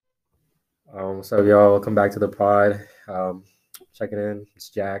What's up, y'all? Welcome back to the pod. Checking in. It's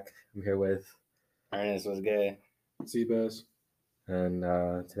Jack. I'm here with, Ernest was good. Seabass. and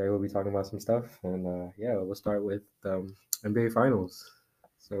today we'll be talking about some stuff. And we'll start with NBA Finals.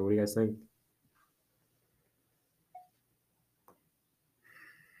 So, what do you guys think?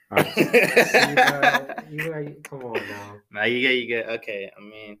 Come on now. Nah, you get. Okay, I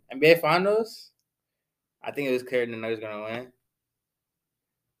mean, NBA Finals. I think it was clear the Nuggets gonna win.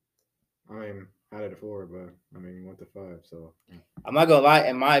 I mean, out of the 4, but I mean, 1 to 5. So I'm not gonna lie.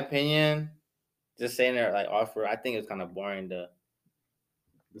 In my opinion, just saying it like offer, I think it's kind of boring to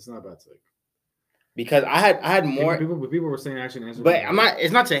it's not a bad take. because I had more. People were saying actually, answer. But I'm not.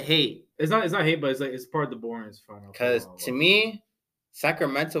 It's not to hate. It's not hate, but it's part of the boring final. Because to me,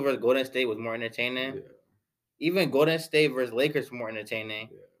 Sacramento versus Golden State was more entertaining. Yeah. Even Golden State versus Lakers was more entertaining.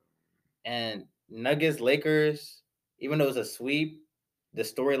 Yeah. And Nuggets Lakers, even though it was a sweep, the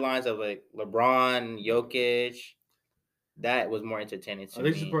storylines of like LeBron, Jokic, that was more entertaining to I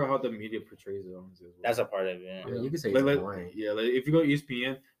think me. it's part of how the media portrays it. Honestly, as well. That's a part of it. I mean, you could say it's boring. Yeah, like if you go to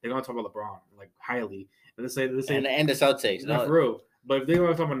ESPN, they're gonna talk about LeBron like highly, and they say And the Celtics, not for real. But if they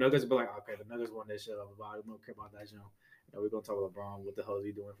want to talk about Nuggets, they'll be like, okay, the Nuggets won this shit. Blah, blah, blah. We don't care about that, we're gonna talk about LeBron. What the hell is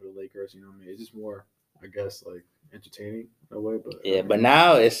he doing for the Lakers? You know what I mean? It's just more, I guess, like entertaining in a way. But yeah, but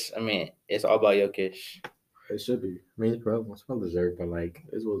now it's all about Jokic. It should be. I mean, it's well deserved, but like,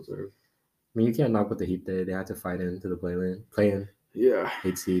 it's well deserved. I mean, you can't knock what the Heat did. They had to fight into the play-in. Yeah.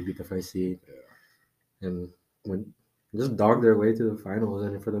 8 seed, beat the 1st seed. Yeah. And just dog their way to the finals,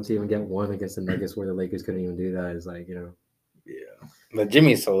 and for them to even get one against the Nuggets, where the Lakers couldn't even do that, is like, Yeah. But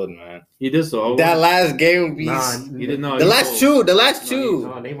Jimmy sold, man. He did so. That last game, he didn't know. The last two. No,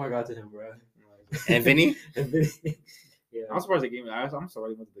 Neymar got to him, bro. And Vinny. Yeah. I'm surprised the game. I'm surprised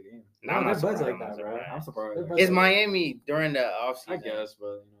he went to the game. No, I'm not surprised like that, bro. I'm surprised. It's Miami during the offseason. I guess,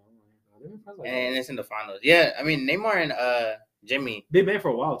 but and it's in the finals. Yeah, I mean Neymar and Jimmy. They've been for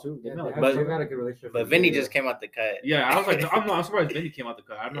a while too. Yeah, but they've had a good relationship. But Vinny just came out the cut. Yeah, I was like, I'm surprised Vinny came out the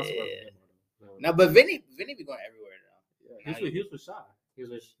cut. I'm not surprised. No, but Vinny be going everywhere now. Yeah, he was with Shy. He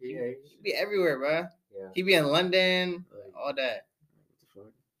be everywhere, bro. Yeah. He be in London, all that. What the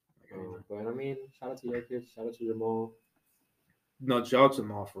fuck? But I mean, shout out to Jokic, shout out to Jamal. No, shout out to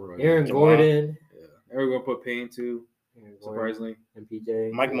Jamal for real. Aaron Gordon. Yeah, everyone put Payne too. Surprisingly, and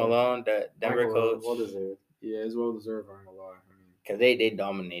PJ. Mike Malone, the Denver coach. Well deserved. Yeah, it's well deserved. I'm gonna lie. Because they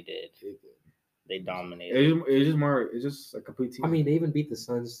dominated. They dominated. It's just more. It's just a complete team. I mean, they even beat the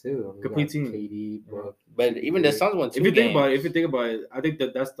Suns too. I mean, complete team. KD, Brook, but even the Suns won 2 If you think games. about it, I think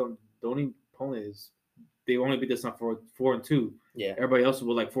that's the only opponent is they only beat the Suns for 4-2. Yeah. Everybody else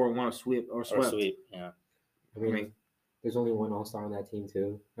was like 4-1 or swept. Yeah. I mean, there's only one All-Star on that team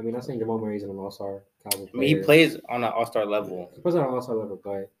too. I mean, I'm saying Jamal Murray's an All-Star caliber player. I mean, he plays on an All-Star level. He plays on an All-Star level,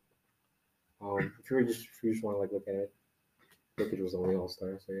 but if you just want to like look at it, Jokic was the only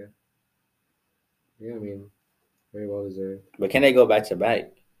All-Star, so yeah. Yeah, I mean, very well deserved. But can they go back to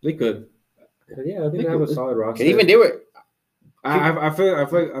back? They could. But yeah, I think they have a solid roster. Even they were. I feel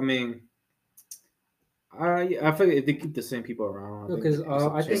like, I mean, I feel like if they keep the same people around. Because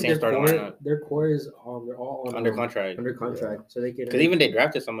I think their core is they're all under contract. So they can. Because even they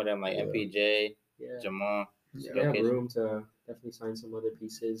drafted some of them like MPJ, Jamal. So they have room to definitely sign some other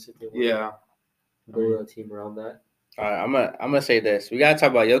pieces if they want. Yeah. Build a team around that. I'm gonna say this. We gotta talk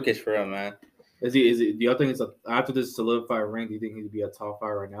about Jokic for real, man. Is he? Do y'all think after this solidified rank? Do you think he'd be a top 5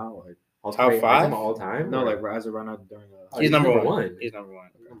 right now? Like top 5 all time? No, like as of right now during. He's number one. He's number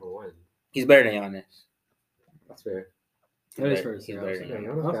one. He's better than Giannis. That's fair. That is fair. He's better than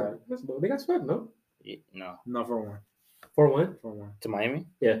Giannis. They got swept, no? No. Not 4-1. 4-1? 4-1. To Miami?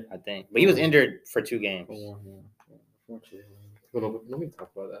 Yeah, I think. But he was injured for 2 games. 4-1. Yeah. Let me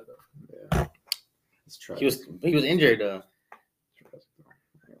talk about that though. Yeah. It's tragic. He was injured though.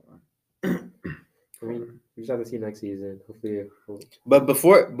 I mean, we just have to see next season. Hopefully. But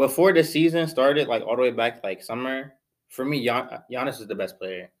before the season started, like all the way back like summer, for me, Giannis is the best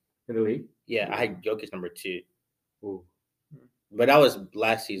player in the league. Yeah, I had Jokic number 2. Ooh. But that was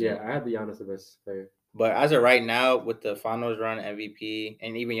last season. Yeah, I had the Giannis the best player. But as of right now, with the finals run, MVP,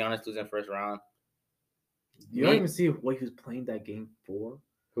 and even Giannis losing first round, you don't even see what he was playing that game for.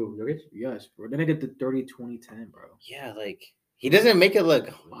 Who, Jokic? Yes, bro. Then I get the 30-20-10, bro. Yeah, like he doesn't make it look.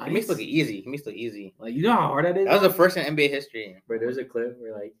 What? He makes it look easy. He makes it look easy. Like you know how hard that is. That was the first in NBA history. But there's a clip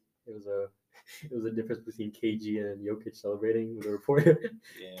where like it was a difference between KG and Jokic celebrating with a reporter.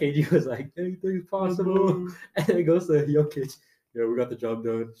 Yeah. KG was like, anything's possible, and then it goes to Jokic. Yeah, we got the job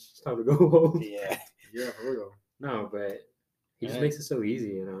done. It's time to go home. Yeah. Yeah, for real. No, but He just makes it so easy,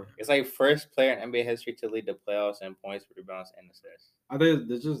 you know. It's like first player in NBA history to lead the playoffs in points, rebounds, and assists. I think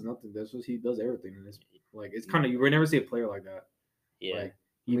there's just nothing. That's just he does everything in this. Like it's kind of you would never see a player like that. Yeah, like,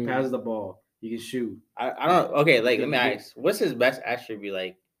 he passes the ball. He can shoot. I don't. Okay, like let me ask, what's his best attribute?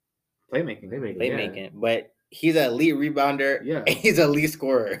 Like playmaking. Yeah. But he's an elite rebounder. Yeah, and he's a lead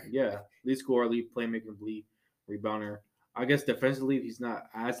scorer. Yeah, lead scorer, lead playmaking, lead rebounder. I guess defensively, he's not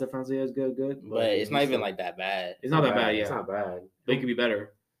as defensively as good. But it's not even like that bad. It's not that bad. Yeah, it's not bad. They could be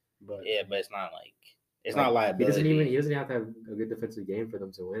better. But yeah, but it's not like it's not liability. He doesn't have to have a good defensive game for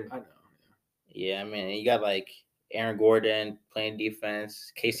them to win. I know. Yeah, I mean, you got like Aaron Gordon playing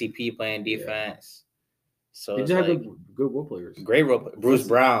defense, KCP playing defense. So they just have good role players. Great role player. Bruce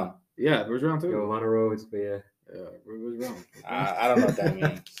Brown. Yeah, Bruce Brown too. Yo, Monroe, yeah, Bruce Brown. I don't know what that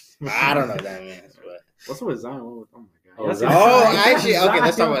means. I don't know what that means. But what's up with Zion? Oh my god. Actually, okay.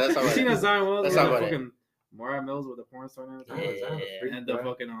 Let's talk about it. You seen that Zion? Let's talk about it. Mariah Mills with the porn star and everything. Yeah. And the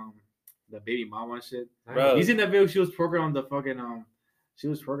fucking the baby mama shit. Bro, you seen that video? She was twerking on the fucking She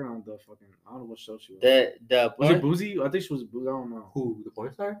was twerking on the fucking. I don't know what show she was. Was it Boozy? I think she was Boozy. I don't know. Who, the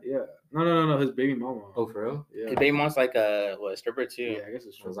porn star? Yeah. No. His baby mama. Oh, for real? Yeah. His baby mama's like a stripper too. Yeah, I guess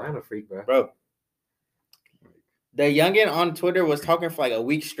it's true. I'm a freak, bro. Bro, the youngin on Twitter was talking for like a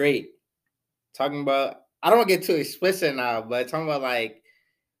week straight, talking about. I don't want to get too explicit now, but talking about like,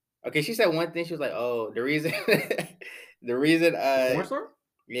 okay, she said one thing. She was like, "Oh, the reason, porn star?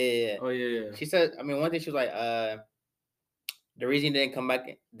 Yeah. Oh yeah. She said, I mean, one thing she was like, the reason you didn't come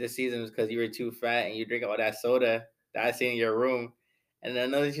back this season is because you were too fat and you drink all that soda that I see in your room. And then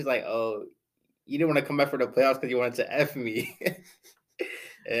another, she's like, oh, you didn't want to come back for the playoffs because you wanted to F me.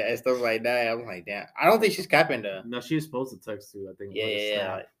 and stuff like that. I'm like, damn. I don't think she's capping though. No, she was supposed to text too. I think.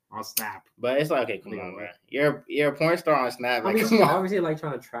 Yeah. On Snap. But it's like, okay, come on, man. You're a porn star on Snap. Like, I mean, she's obviously like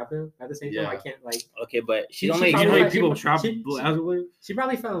trying to trap him at the same time. I can't like. Okay, but she only people trap. She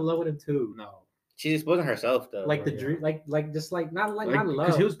probably fell in love with him too. No, she's exposing herself though. Like the dream, like just like not love.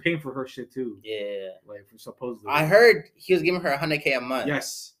 Because he was paying for her shit too. Yeah, like supposedly. I heard he was giving her $100K a month.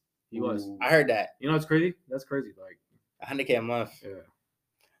 Yes, he was. I heard that. You know what's crazy? That's crazy. Like $100K a month. Yeah.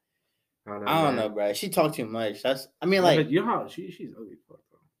 I don't know, bro. She talked too much. I mean, like, you know how she's ugly.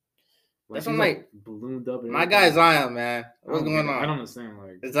 That's what I'm like ballooned up. My guy Zion, man. What's going on? I don't understand.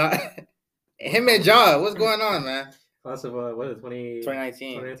 Like, it's not him and John. What's going on, man? Class of what is 2019?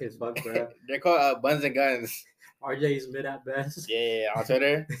 2019 is fucked, bro. They're called Buns and Guns. RJ's mid at best. Yeah, on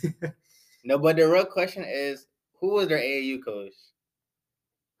Twitter. No, but the real question is, who was their AAU coach?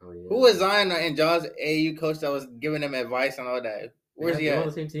 Oh, yeah. Who was Zion and John's AAU coach that was giving them advice and all that? Where's he at? On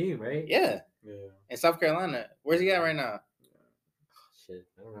the same team, right? Yeah. In South Carolina. Where's he at right now? Shit,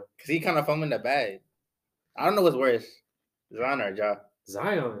 I don't know. Cause he kind of foaming the bag. I don't know what's worse, Zion or Ja.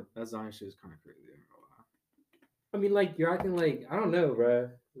 Zion. That Zion shit is kind of crazy. I mean, like you're acting like I don't know, bro.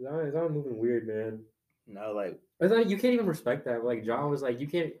 Zion moving weird, man. No, like it's like you can't even respect that. Like John was like, you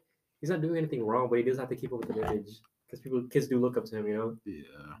can't. He's not doing anything wrong, but he does have to keep up with the image because kids do look up to him, you know. Yeah.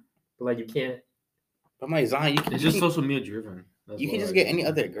 But like you can't. But my Zion, it's just social media driven. You can just get any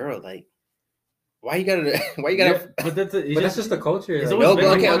other girl, like. Why you gotta? Yeah, but that's just the culture. It's like,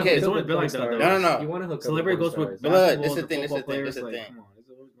 okay. It's always been like that. No. You want to hook celebrity up with goes with. But this is the thing.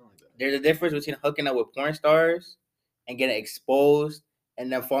 There's a difference between hooking up with porn stars and getting exposed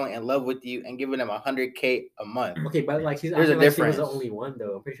and then falling in love with you and giving them $100K a month. Okay, but like there's a difference. She was the only one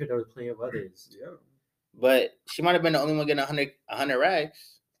though. I'm pretty sure there was plenty of others. Yeah. But she might have been the only one getting 100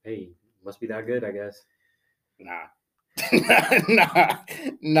 racks. Hey, must be that good, I guess. Nah.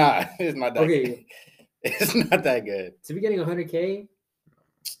 Nah, it's not that good. It's not that good. To be getting 100K?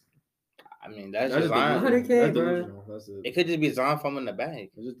 I mean, that's just Zion. 100K, bro. It could just be Zion foaming the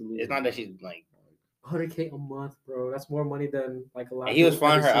bag. It's not that she's like 100K a month, bro. That's more money than like a lot. And he was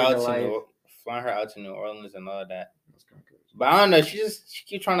flying her out to New Orleans and all that. But I don't know. She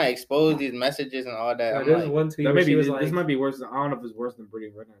keeps trying to expose these messages and all that. There's one tweet where she was like, this might be worse. I don't know if it's worse than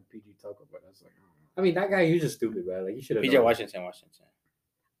Brittany Renner and PG Tucker, but that's like. I mean, that guy, he's just stupid, bro. Like, he should have. PJ Washington.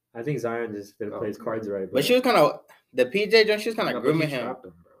 I think Zion just didn't play his cards right. But she was kind of the PJ Jones. She was kind of grooming him.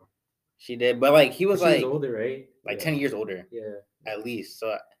 She did, but like he was like older, right? Like 10 years older. Yeah, at least.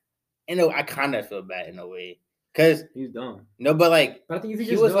 So, I kind of feel bad in a way because he's dumb. No, but like, but I think if you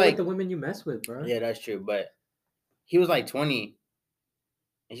just know like the women you mess with, bro. Yeah, that's true. But he was like 20,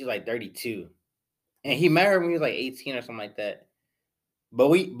 and she's like 32, and he met her when he was like 18 or something like that. But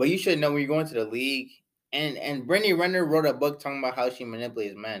you should know when you're going to the league, and Brittany Renner wrote a book talking about how she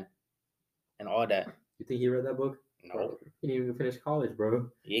manipulates men, and all that. You think he read that book? No, he didn't even finish college, bro.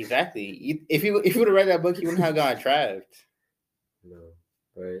 Exactly. If you would have read that book, you wouldn't have gone trapped. No,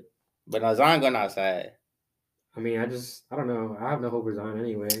 right. But now Zion going outside. I mean, I don't know. I have no hope for Zion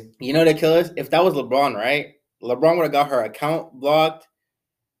anyway. You know the killers? If that was LeBron, right? LeBron would have got her account blocked,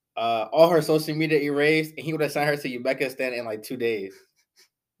 all her social media erased, and he would have sent her to Uzbekistan in like 2 days.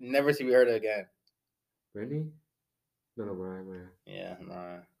 Never to be heard of again. Really? No, man. Yeah,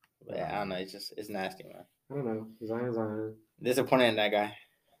 nah. But I don't know. It's nasty, man. I don't know. Zion. Disappointed in that guy.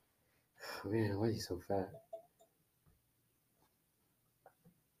 Oh, man, why is he so fat?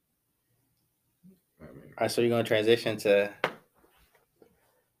 All right, so you're gonna transition to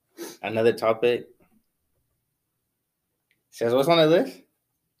another topic. Says what's on the list?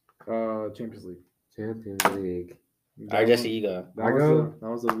 Champions League. All right, Jesse, you go. That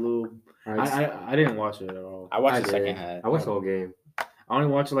was a little. I didn't watch it at all. I watched the second half. I watched the whole game. I only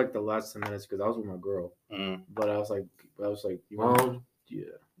watched like the last 10 minutes because I was with my girl. But I was like, yeah.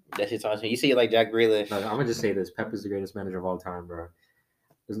 Jesse talks to me. You see it like Jack Grealish. No, I'm gonna just say this: Pep is the greatest manager of all time, bro.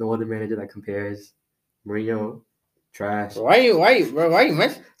 There's no other manager that compares. Mourinho, trash. Why you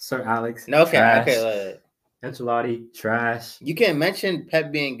mention Sir Alex? No, okay, trash. okay. Ancelotti, trash. You can't mention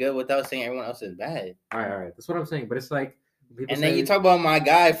Pep being good without saying everyone else is bad. All right. That's what I'm saying. But it's like, then you talk about my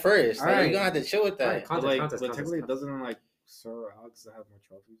guy first. Like, you're gonna have to chill with that. But technically, doesn't like Sir Alex have more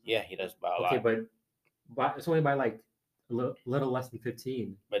trophies? Yeah, he does by a lot. Okay, but it's only by like a little less than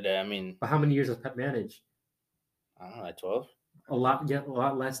 15. But I mean, but how many years has Pep managed? I don't know, like 12. A lot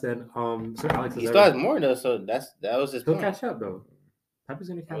less than Sir Alex. He still has more though, so that was his. He'll catch up though. Pep is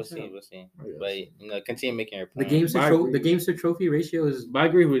gonna catch up. We'll see. But continue making your point. The games to trophy ratio is. But I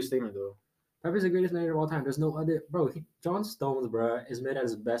agree with his statement though. Pep is the greatest manager of all time. There's no other, bro. John Stones, bro, is made at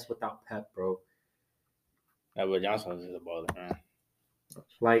his best without Pep, bro. Yeah, but John Stones is a baller, man.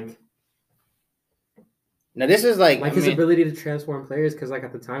 Like. Now this is like his ability to transform players, because like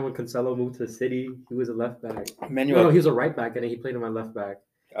at the time when Cancelo moved to the City, he was a left back. He was a right back, and then he played on my left back.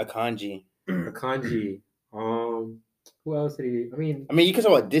 Akanji. Who else did he? I mean, you can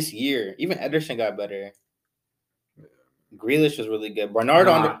talk about this year. Even Ederson got better. Grealish was really good.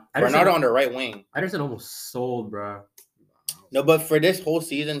 Bernardo on the right wing. Ederson almost sold, bro. No, but for this whole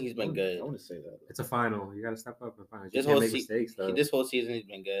season, he's been good. I want to say that. It's a final. You got to step up and final. This whole season, he's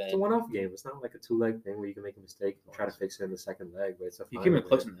been good. It's a one-off game. It's not like a two-leg thing where you can make a mistake and try to fix it in the second leg. But it's a final. He came in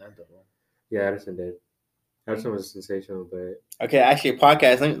clutch in the end, though. Yeah, Ederson did. Ederson was sensational, but... Okay, actually,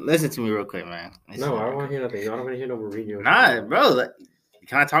 podcast. Listen to me real quick, man. I don't want to hear nothing. I don't want to hear no Mourinho. Nah, bro.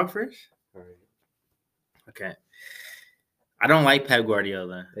 Can I talk first? All right. Okay. I don't like Pep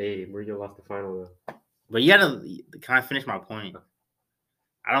Guardiola. Hey, Mourinho lost the final, though. But you gotta... Can I finish my point?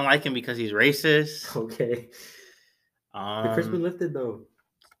 I don't like him because he's racist. Okay. The curse been lifted, though.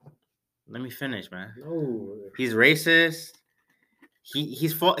 Let me finish, man. No. He's racist.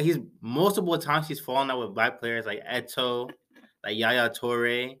 He's multiple times he's fallen out with black players like Eto'o, like Yaya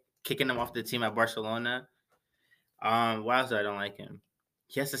Toure, kicking him off the team at Barcelona. Why else I don't like him?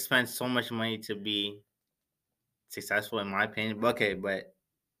 He has to spend so much money to be successful, in my opinion. But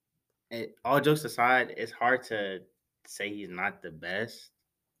all jokes aside, it's hard to say he's not the best.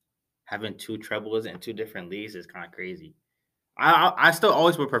 Having 2 trebles in 2 different leagues is kind of crazy. I still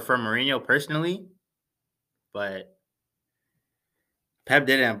always would prefer Mourinho personally, but Pep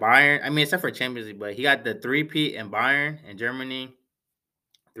did it in Bayern. I mean, except for Champions League, but he got the 3-peat in Bayern in Germany,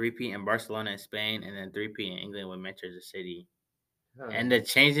 3-peat in Barcelona in Spain, and then 3-peat in England with Manchester City. Oh. And the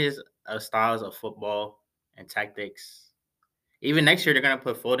changes of styles of football and tactics. Even next year, they're gonna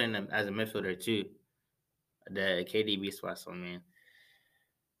put Foden in as a midfielder too. The KDB spot, so man.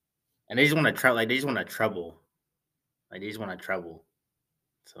 And they just want to treble. They just want to treble.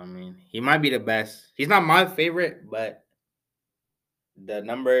 So I mean, he might be the best. He's not my favorite, but the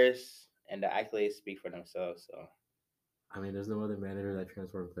numbers and the accolades speak for themselves. So, I mean, there's no other manager that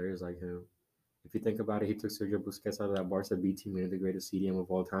transformed players like him. If you think about it, he took Sergio Busquets out of that Barca B team and the greatest CDM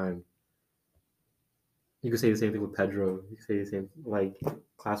of all time. You could say the same thing with Pedro. You could say the same, like,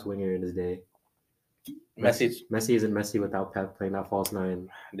 class winger in his day. Messi isn't Messi without Pep playing that false 9.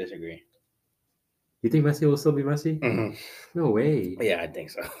 I disagree. You think Messi will still be Messi? Mm-hmm. No way. Yeah, I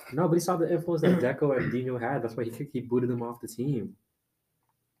think so. No, but he saw the influence that Deco and Dino had. That's why he booted them off the team.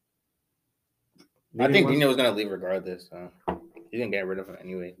 I think Dino was going to leave regardless. He's going to get rid of him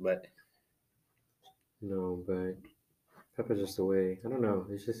anyway, but... No, but Pep is just the way. I don't know.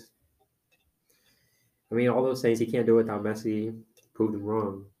 It's just... I mean, all those things he can't do it without Messi proved him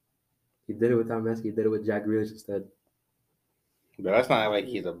wrong. He did it without Messi. He did it with Jack Grealish instead. But that's not like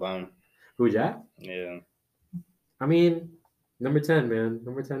he's a bum. Who, Jack? Yeah. I mean, number 10, man.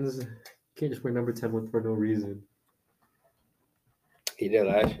 Number 10 is... You can't just wear number 10 for no reason. He did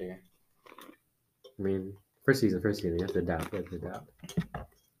last year. I mean, first season. You have to adapt.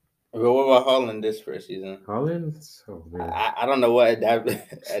 But what about Holland this first season? Holland? Oh man. I don't know what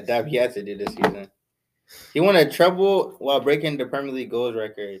adapt he had to do this season. He won a treble while breaking the Premier League goals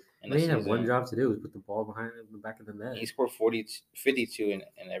record in I a mean, he had season. one job to do was put the ball behind the back of the net. He scored 52 in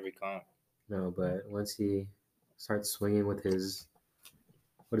every comp. No, but once he starts swinging with his,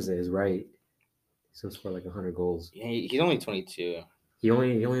 what is it, his right, he's gonna score like 100 goals. Yeah, he's only 22. He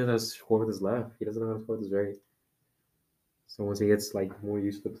only knows how to score with his left. He doesn't know how to score with his right. So once he gets like more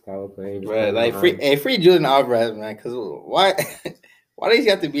used to the style of playing, Right, like free Julian Alvarez, man. Because why does he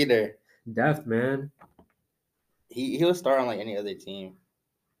have to be there? depth, man. He'll start on like any other team.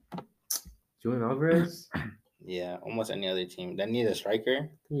 Julian Alvarez. Yeah, almost any other team that needs a striker.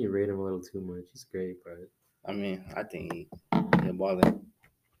 I think you rate him a little too much. He's great, but I mean, I think he'll balling.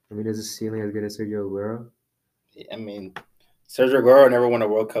 I mean, is his ceiling as good as Sergio Aguero? I mean, Sergio Aguero never won a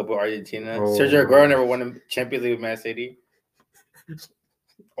World Cup with Argentina. Oh, Sergio Aguero never won a Champions League with Man City.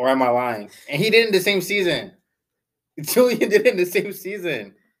 Or am I lying? And he did it in the same season. Julian did it in the same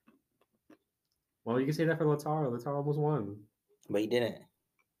season. Well, you can say that for Lautaro. Lautaro almost won. But he didn't.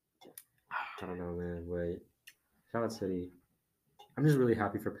 I don't know, man. But shout out City. I'm just really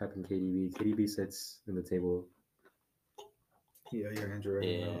happy for Pep and KDB. KDB sits in the table. Yeah, you're injured.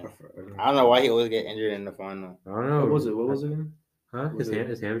 Yeah. Right now. I don't know why he always get injured in the final. I don't know. What was it? What was it again? Huh? Was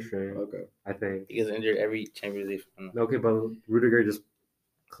His hamstring. Okay. I think. He gets injured every Champions League final. Okay, but Rudiger just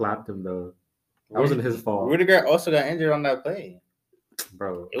clapped him though. That wasn't his fault, Rudiger also got injured on that play.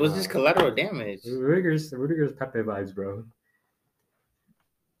 bro. It was just collateral damage. Rudiger's Pepe vibes, bro.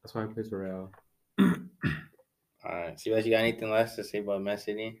 That's why he plays for Real. All right. So, you got anything less to say about Man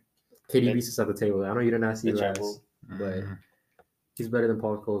City? KDB sits at the table. I know you didn't ask The you last, treble. but he's better than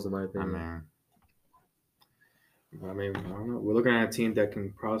Paul Scholes in my opinion. I mean, I don't know. We're looking at a team that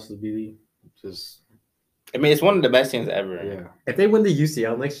can possibly be just. I mean, it's one of the best teams ever. Yeah. If they win the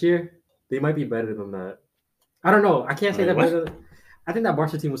UCL next year, they might be better than that. I don't know. I can't say that. Better than, I think that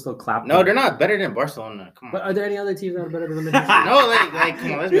Barca team will still clap. No, them. they're not better than Barcelona. Come on. But are there any other teams that are better than them? No, like,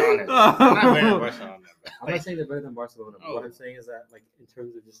 come on, let's be honest. They're not better than Barcelona. I'm not saying they're better than Barcelona. But Oh. what I'm saying is that, like, in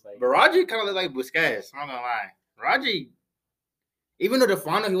terms of just like, But Rodri kind of looked like Busquets. I'm not gonna lie. Rodri, even though the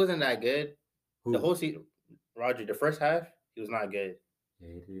final he wasn't that good, who? the whole season, Rodri, the first half he was not good.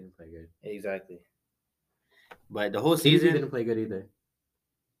 Yeah, he didn't play good. Exactly. But the whole KDB season, didn't play good either.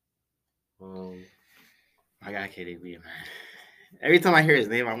 I got KDB, man. Every time I hear his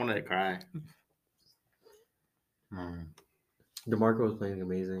name, I wanted to cry. DeMarco was playing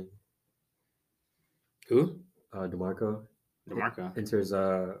amazing. Who? DeMarco. DeMarco. Inter's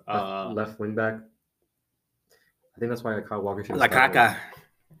left wing back. I think that's why Kyle Walker should have Like started. Kaka.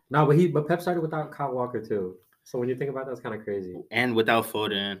 No, but Pep started without Kyle Walker too. So when you think about that, it's kind of crazy. And without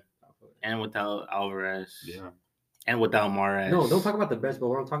Foden. And without Alvarez. Yeah. And without Mahrez. No, don't talk about the bench, but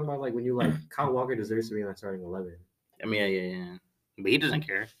what I'm talking about, like when you like Kyle Walker deserves to be in that starting 11. I mean, yeah. But he doesn't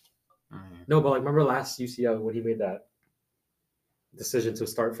care. No, but like remember last UCL when he made that decision to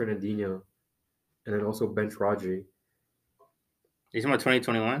start Fernandinho and then also bench Rodri. He's talking about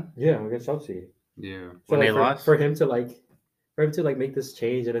 2021? Yeah, against Chelsea. Yeah. So When like, they lost? for him to make this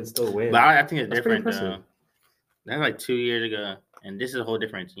change and then still win. But I think it's That's pretty different, though. impressive. That's like 2 years ago. And this is a whole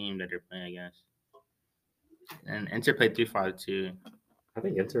different team that they're playing against. And Inter played 3-5-2. I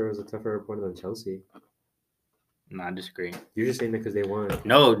think Inter was a tougher opponent than Chelsea. No, I disagree. You're just saying that because they won.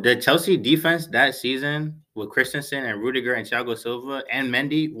 No, the Chelsea defense that season with Christensen and Rudiger and Thiago Silva and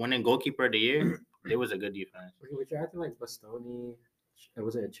Mendy winning goalkeeper of the year, it was a good defense. Okay, but you're acting like Bastoni.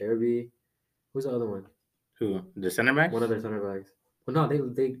 Was it Cherby? Who's the other one? Who? The center back? One of their center backs. Well, no,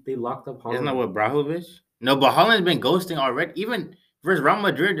 they locked up Holland. Isn't that what Brahovic? No, but Holland's been ghosting already. Even versus Real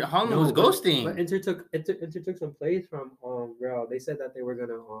Madrid, Holland was ghosting. But Inter took some plays from Real. They said that they were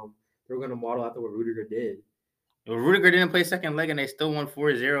gonna model after what Rudiger did. Well, Rudiger didn't play second leg, and they still won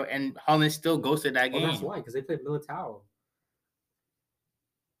 4-0, and Holland still ghosted that game. Oh, that's why, because they played Militao.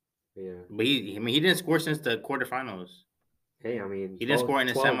 Yeah. But he didn't score since the quarterfinals. Hey, I mean, He didn't score in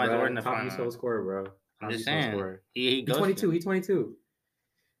the semis or in the top final. UCL scorer, bro. I'm Top just UCL saying. scorer. He He's ghosted. 22. He's 22.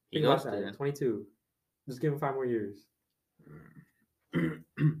 He Think about ghosted. that. 22. Just give him 5 more years.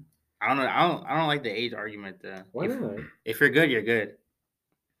 I don't know. I don't like the age argument though. Why not? If you're good, you're good.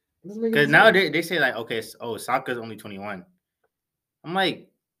 Doesn't make Because any now sense. they say like, okay, Saka's only 21. I'm like,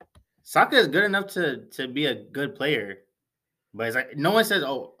 Saka is good enough to be a good player, but it's like no one says,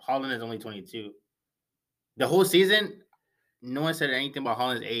 oh, Holland is only 22. The whole season, no one said anything about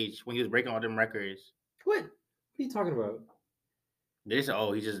Holland's age when he was breaking all them records. What are you talking about? They just said,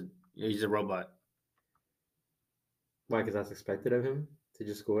 oh, he's a robot. Why? Because that's expected of him to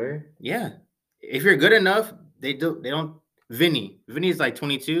just score. Yeah, if you're good enough, they don't Vinny's like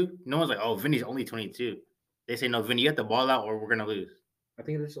 22. No one's like, oh, Vinny's only 22. They say, no, Vinny, you have to ball out or we're gonna lose. I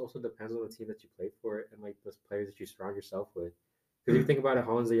think it just also depends on the team that you play for and like the players that you surround yourself with. Because if you think about it,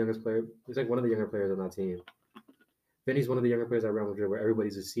 Holland's the youngest player. He's like one of the younger players on that team. Vinny's one of the younger players at Real Madrid, where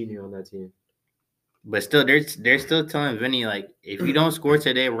everybody's a senior on that team. But still, they're still telling Vinny like, if you don't score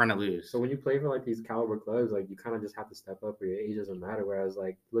today, we're gonna lose. So when you play for like these caliber clubs, like you kind of just have to step up, or your age doesn't matter. Whereas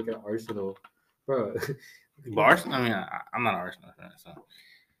like look at Arsenal, bro. But Arsenal, I mean, I'm not an Arsenal fan, so.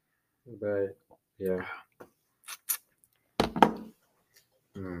 But yeah.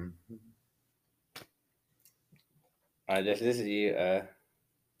 This is you.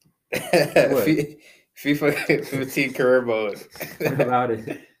 What? FIFA 15 career mode. What about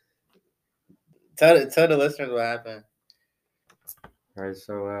it? Tell the listeners what happened. All right,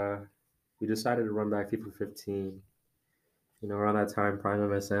 so we decided to run back FIFA 15. You know, around that time, Prime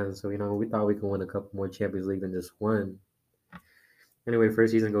MSN. So, you know, we thought we could win a couple more Champions League than just one. Anyway,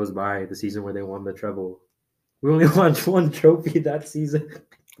 first season goes by, the season where they won the treble. We only won one trophy that season.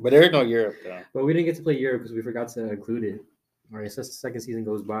 But there's no Europe, though. But we didn't get to play Europe because we forgot to include it. All right, so the second season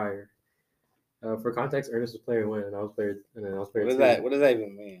goes by. For context, Ernest was player 1, and I was player 2. What does that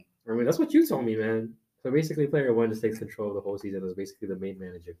even mean? I mean, that's what you told me, man. So basically, player 1 just takes control of the whole season. Is basically the main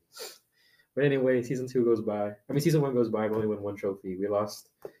manager. But anyway, season 2 goes by. I mean, season 1 goes by. We only won one trophy. We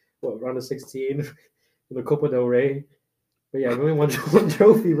lost, round of 16 in the Copa del Rey. But yeah, we only won one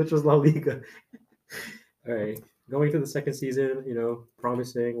trophy, which was La Liga. All right, going to the second season, you know,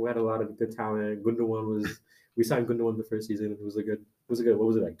 promising. We had a lot of good talent. We signed Gundogan the first season. It was a good. What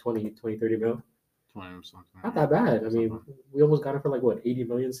was it like? 20, 30 mil? 20 or something. Not that bad. I mean, we almost got him for like what, 80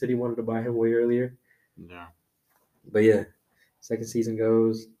 million. City wanted to buy him way earlier. Yeah. But yeah, second season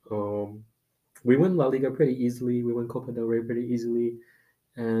goes. We win La Liga pretty easily. We win Copa del Rey pretty easily,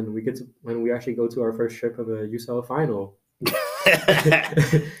 and we get to when we actually go to our first trip of the UCL final.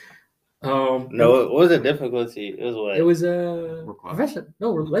 No, what was the difficulty? It was what? It was professional.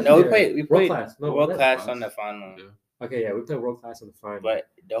 No, we played world class. No, world class on the final. Yeah. Okay, yeah, we played world class in the final. But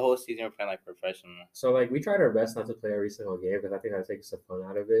the whole season we're playing like professional. So like we tried our best not to play every single game because I think that takes the fun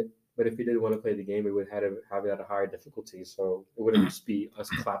out of it. But if we did want to play the game, we would have it at a higher difficulty, so it wouldn't just be us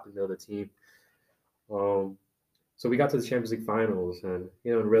clapping the other team. So we got to the Champions League finals, and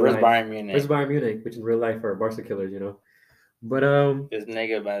you know, in real life, Bayern Munich? Where's Bayern Munich? Which in real life are Barca killers, you know. But it's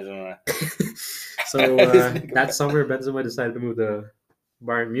nigga Benzema. So that summer, Benzema decided to move to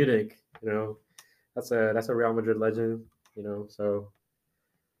Bayern Munich. You know, that's a Real Madrid legend. You know, so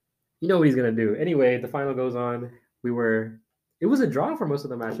you know what he's gonna do. Anyway, the final goes on. It was a draw for most of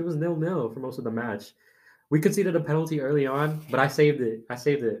the match. It was 0-0 for most of the match. We conceded a penalty early on, but I saved it.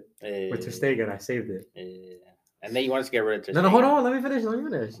 With Ter Stegen. I saved it. Yeah. And then you want to get rid of Ter Stegen. No, hold on. Let me finish.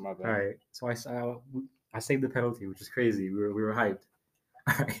 My bad. All right. So I saved the penalty, which is crazy. We were hyped.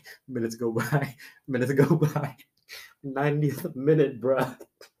 All right. Minutes go by. 90th minute, bruh.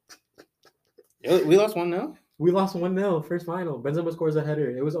 We lost 1-0? We lost 1-0 first final. Benzema scores a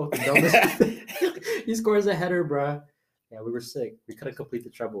header. It was all the dumbest. He scores a header, bruh. Yeah, we were sick. We couldn't complete the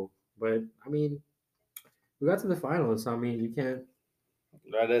treble. But, I mean, we got to the final, so, I mean, you can't.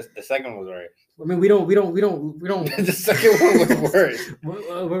 The second was right. I mean, we don't. The second one was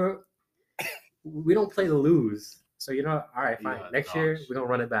worse. We don't play to lose. So, you know, all right, fine. Yeah, Next year, we're going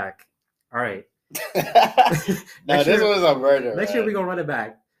to run it back. All right. No, this was a murder. Next year, we're going to run it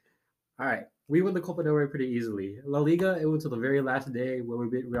back. All right. We won the Copa del Rey pretty easily. La Liga, it went to the very last day where we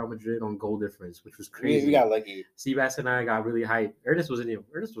beat Real Madrid on goal difference, which was crazy. We got lucky. Seabass and I got really hyped. Ernest was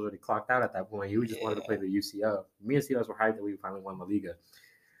already clocked out at that point. He just wanted to play the UCL. Me and Seabass were hyped that we finally won La Liga.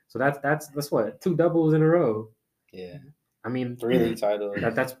 So that's what, 2 doubles in a row. Yeah. I mean, 3 league titles.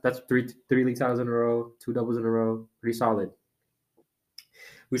 That's three league titles in a row, 2 doubles in a row. Pretty solid.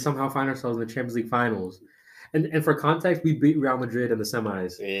 We somehow find ourselves in the Champions League finals. And for context, we beat Real Madrid in the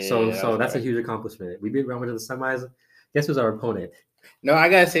semis. Yeah, so that's a huge accomplishment. We beat Real Madrid in the semis. Guess who's our opponent? No, I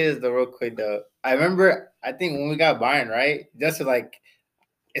gotta say this though real quick though. I remember, I think when we got Bayern, right? Just like,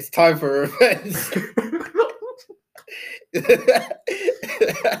 it's time for revenge.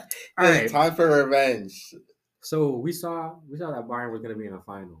 All right. It's time for revenge. So we saw that Bayern was gonna be in a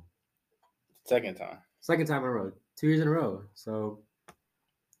final. Second time in a row. 2 years in a row. So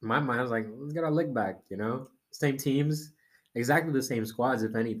in my mind, I was like, let's get our leg back, you know? Same teams, exactly the same squads,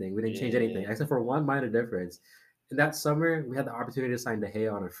 if anything. We didn't change anything, except for one minor difference. In that summer, we had the opportunity to sign De Gea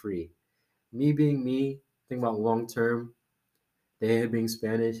on a free. Me being me, thinking about long-term, De Gea being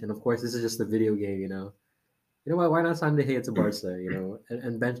Spanish, and of course, this is just a video game, you know? You know what? Why not sign De Gea to Barca, you know,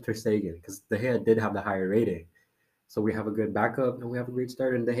 and bench Ter Stegen? Because De Gea did have the higher rating. So we have a good backup, and we have a great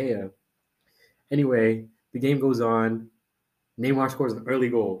starter in De Gea. Anyway, the game goes on. Neymar scores an early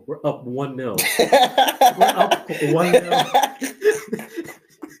goal. We're up 1-0. We're up 1-0.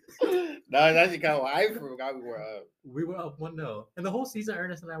 No, it's actually kind of I forgot we were up. We were up 1-0. And the whole season,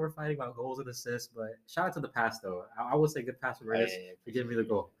 Ernest and I were fighting about goals and assists. But shout out to the pass, though. I will say good pass from Ernest for giving me the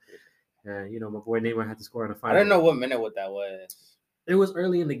goal. And, my boy Neymar had to score on the final. I don't know what that was. It was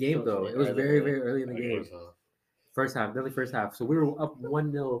early in the game, though. It was very, very early in the game. First half, definitely first half. So we were up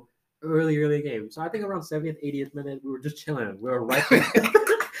 1-0 early in the game. So I think around 70th, 80th minute, we were just chilling. We were right there.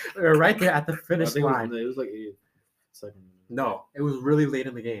 We were right there at the finish line. It was like 80 seconds. No, it was really late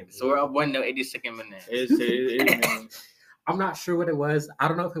in the game. So we're up 1-0, 82nd minute. I'm not sure what it was. I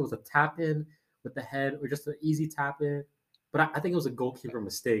don't know if it was a tap in with the head or just an easy tap in. But I think it was a goalkeeper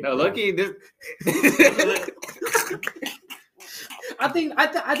mistake. No, looky this. I think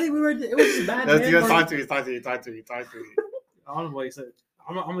we were. It was just bad. Talk to me. I don't know what he said.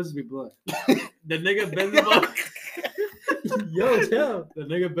 I'm gonna just be blunt. The nigga Benzema. Yo, chill. The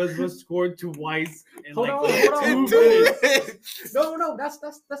nigga Benzema scored twice in hold on. 2 minutes. No, that's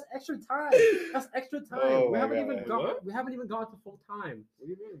extra time. That's extra time. Oh we my haven't God, even gone. We haven't even gone to full time. What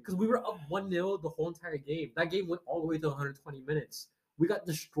do you mean? Because we were up 1-0 the whole entire game. That game went all the way to 120 minutes. We got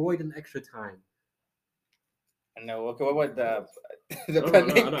destroyed in extra time. No, okay, what about the No.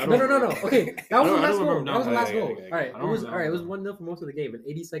 Okay, that was the last goal. No, That was the last okay, goal. okay. All right, it was 1-0 for most of the game. In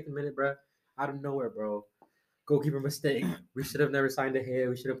 82nd minute, bro, out of nowhere, bro. Goalkeeper mistake. We should have never signed a hit.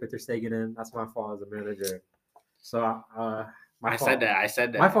 We should have put their Stegen in. That's my fault as a manager. So, I said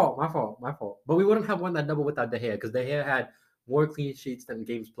that. My fault. But we wouldn't have won that double without De Gea because De Gea had more clean sheets than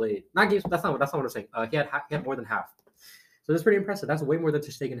games played. Not games. That's not what I'm saying. He had more than half. So that's pretty impressive. That's way more than Ter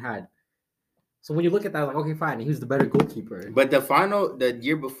Stegen had. So when you look at that, like, okay, fine, he was the better goalkeeper. But the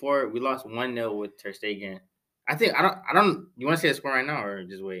year before, we lost 1-0 with Ter Stegen. I think I don't. You want to say the score right now or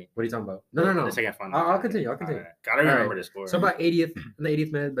just wait? What are you talking about? No. The second final. I'll continue. Right. Gotta remember the score. So about 80th in the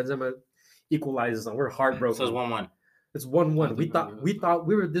 80th minute, Benzema equalizes, and we're heartbroken. So it's 1-1. It's 1-1. We thought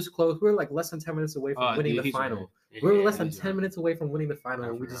we were this close. We were like less than 10 minutes away from winning the final. We were less than 10 minutes away from winning the final,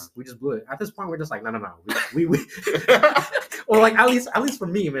 and we just blew it. At this point, we're just like, no. We Well, like at least for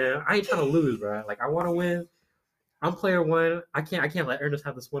me, man, I ain't trying to lose, bro. Like I want to win. I'm player one. I can't let Ernest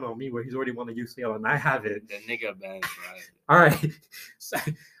have this win on me where he's already won the UCL and I have it. The nigga bad, right? All right.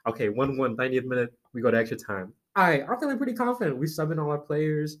 Okay, 1-1, 90th minute. We go to extra time. All right, I'm feeling pretty confident. We subbing all our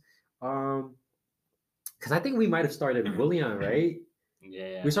players. Because I think we might have started Willian, right?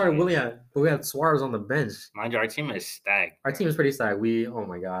 Yeah. We started Willian, but we had Suarez on the bench. Mind you, our team is stacked. Our team is pretty stacked. Oh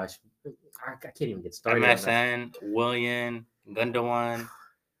my gosh. I can't even get started. MSN, Willian, Gundogan.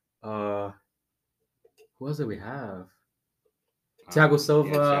 Who else did we have? Thiago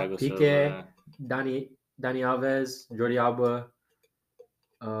Silva, Pique, Silva. Dani Alves, Jordi Alba,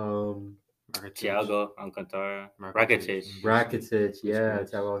 Thiago Alcantara, Rakitic. Yeah,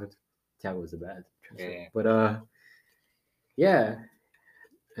 Thiago was a bad transfer. Yeah. But yeah.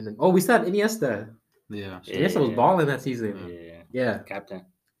 And then we still had Iniesta. Yeah. Iniesta was balling that season. Yeah. Captain.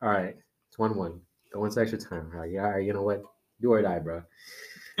 All right. It's 1-1. Go into extra time. All right, you know what? Do or die, bro.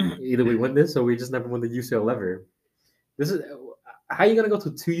 Either we win this or we just never win the UCL ever. This is how you gonna go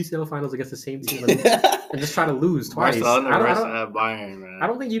to 2 UCL finals against the same team and just try to lose twice. Bayern, man. I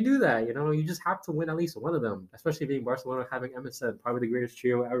don't think you do that. You just have to win at least one of them, especially being Barcelona having MSN, probably the greatest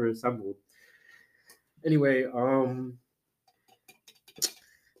trio ever assembled. Anyway, I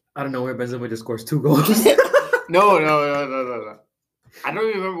don't know where Benzema just scores 2 goals. No. I don't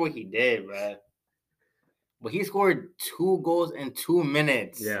even remember what he did, bro. But he scored 2 goals in 2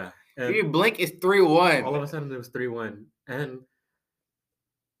 minutes. Yeah. If you blink, it's 3-1. All of a sudden, it was 3-1. And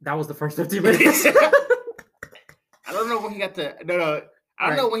that was the first 15 minutes. I don't know when he got the... No. I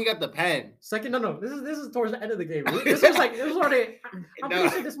don't know when he got the pen. Second, no. This is towards the end of the game. This was already... I'm pretty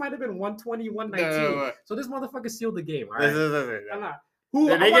sure this might have been 120, 119. No. So this motherfucker sealed the game, all right? I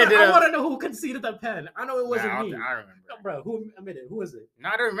want to know who conceded the pen. I know it wasn't me. I remember. No, bro, who admitted? Who was it? No,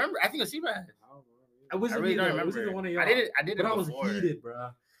 I don't remember. I think it was Seabass. I really don't remember. It was one of y'all. I did it but before. I was heated,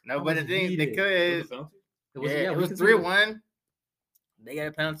 bro. No, but the thing is, it was 3-1. They got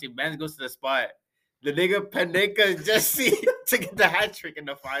a penalty. Benz goes to the spot. The nigga Pendeca just to get the hat trick in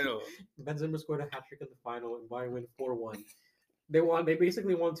the final. Benzema scored a hat trick in the final, and Bayern win 4-1. They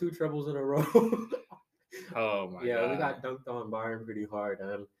basically won 2 trebles in a row. Oh my god! Yeah, we got dunked on Bayern pretty hard,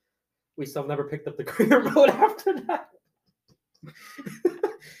 and we still never picked up the career mode after that.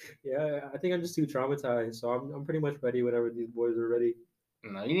 Yeah, I think I'm just too traumatized, so I'm pretty much ready whenever these boys are ready.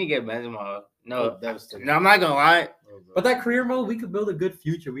 No, you need to get Benzema. No, I'm not gonna lie. But that career mode, we could build a good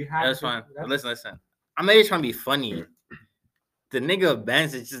future. We have. That's fine. Listen. I'm maybe trying to be funny. the nigga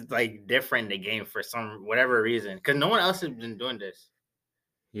Benz is just like different in the game for some whatever reason. Because no one else has been doing this.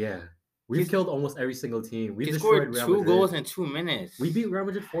 Yeah. We've killed almost every single team. We've He destroyed scored Real 2 Madrid. goals in 2 minutes. We beat Real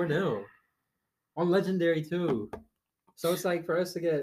Madrid 4-0 on Legendary too. So it's like for us to get